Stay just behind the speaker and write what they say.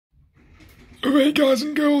Alright guys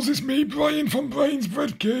and girls, it's me Brian from Brian's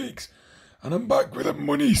Bread Cakes, and I'm back with a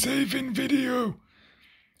money saving video.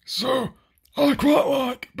 So, I quite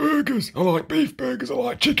like burgers. I like beef burgers, I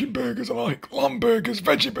like chicken burgers, I like lamb burgers,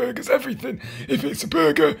 veggie burgers, everything. If it's a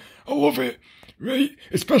burger, I love it, right?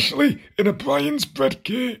 Especially in a Brian's Bread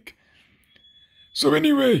Cake. So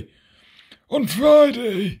anyway, on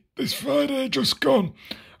Friday, this Friday just gone,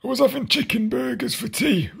 I was having chicken burgers for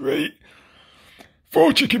tea, right?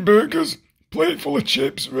 4 chicken burgers, plate full of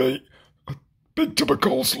chips, right? A big tub of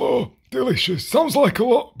coleslaw, delicious. Sounds like a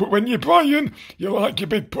lot, but when you're Brian, you like your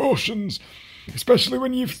big portions, especially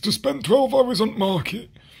when you've just spent 12 hours on market.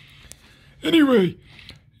 Anyway,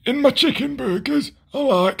 in my chicken burgers, I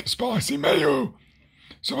like spicy mayo.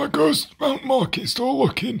 So I goes round market stall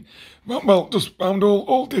looking, well, just round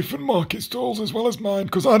all different market stalls as well as mine,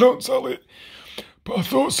 because I don't sell it. But I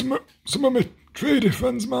thought some of my trader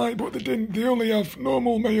friends might, but they didn't. They only have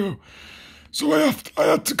normal mayo. So I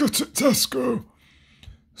had to go to Tesco.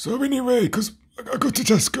 So anyway, because I go to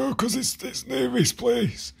Tesco because it's near this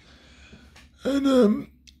place. And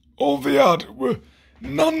all they had were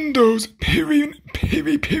Nando's Pyrenees.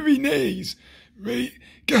 Right?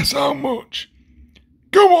 Guess how much?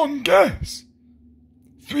 Go on, guess.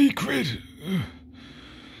 £3.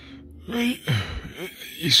 Right?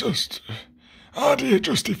 It's just... how do you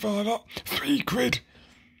justify that? £3.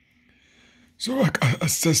 So I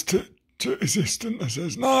says to assistant, I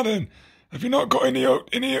says, nah then, have you not got any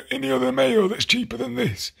other mayo that's cheaper than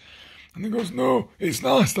this? And he goes, no, it's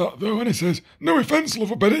nice that though. And he says, no offence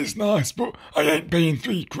lover, but it's nice, but I ain't paying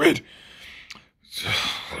 £3.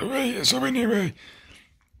 Right, so anyway,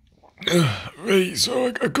 right,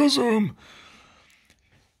 so I goes home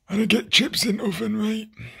and I get chips in the oven, right?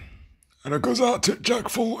 And I goes out to Jack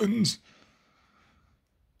Fulton's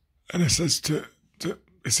and I says to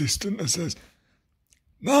assistant, I says,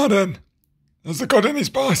 now then, has they got any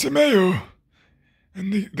spicy mayo?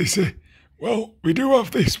 And they say, well, we do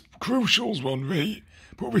have this Crucials one, right?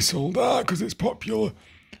 But we sold out because it's popular.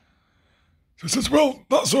 So I says, well,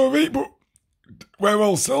 that's all right, but where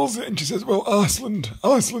else sells it? And she says, well,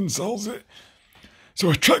 Iceland sells it.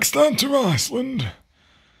 So I tracks down to Iceland.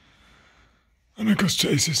 And I goes to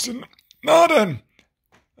the assistant, now then,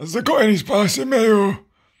 has they got any spicy mayo?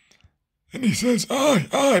 And he says,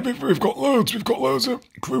 aye, we've got loads of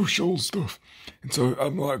Crucial stuff. And so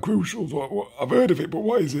I'm like, Crucials, what? I've heard of it, but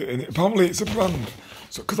what is it? And apparently it's a brand,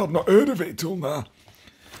 so because I've not heard of it till now.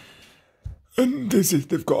 And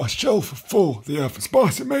they've got a shelf full. They have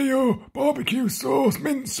spicy mayo, barbecue sauce,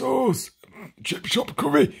 mint sauce, chip shop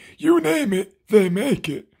curry, you name it, they make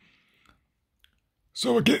it.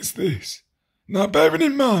 So I gets this. Now bearing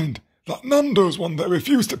in mind, that Nando's one that I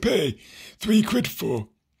refused to pay £3 for,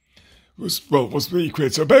 was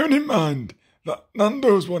 £3. So bearing in mind that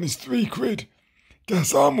Nando's one is £3,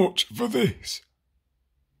 guess how much for this?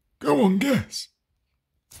 Go on, guess.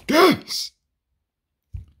 Guess!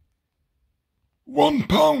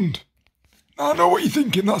 £1. Now I know what you're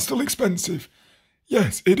thinking, that's still expensive.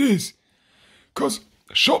 Yes, it is. Because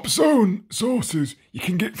Shop's own sauces you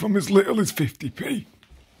can get from as little as 50p.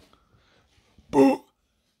 But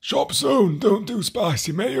Shop's own don't do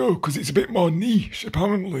spicy mayo because it's a bit more niche,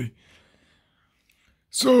 apparently.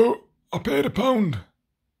 So, I paid £1.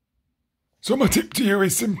 So my tip to you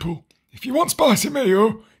is simple. If you want spicy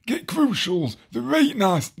mayo, get Crucials. They're right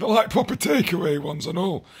nice. They're like proper takeaway ones and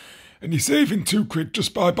all. And you're saving £2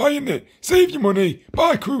 just by buying it. Save your money,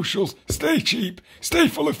 buy Crucials, stay cheap, stay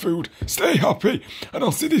full of food, stay happy, and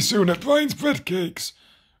I'll see you soon at Brian's Bread Cakes.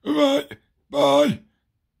 Alright, bye.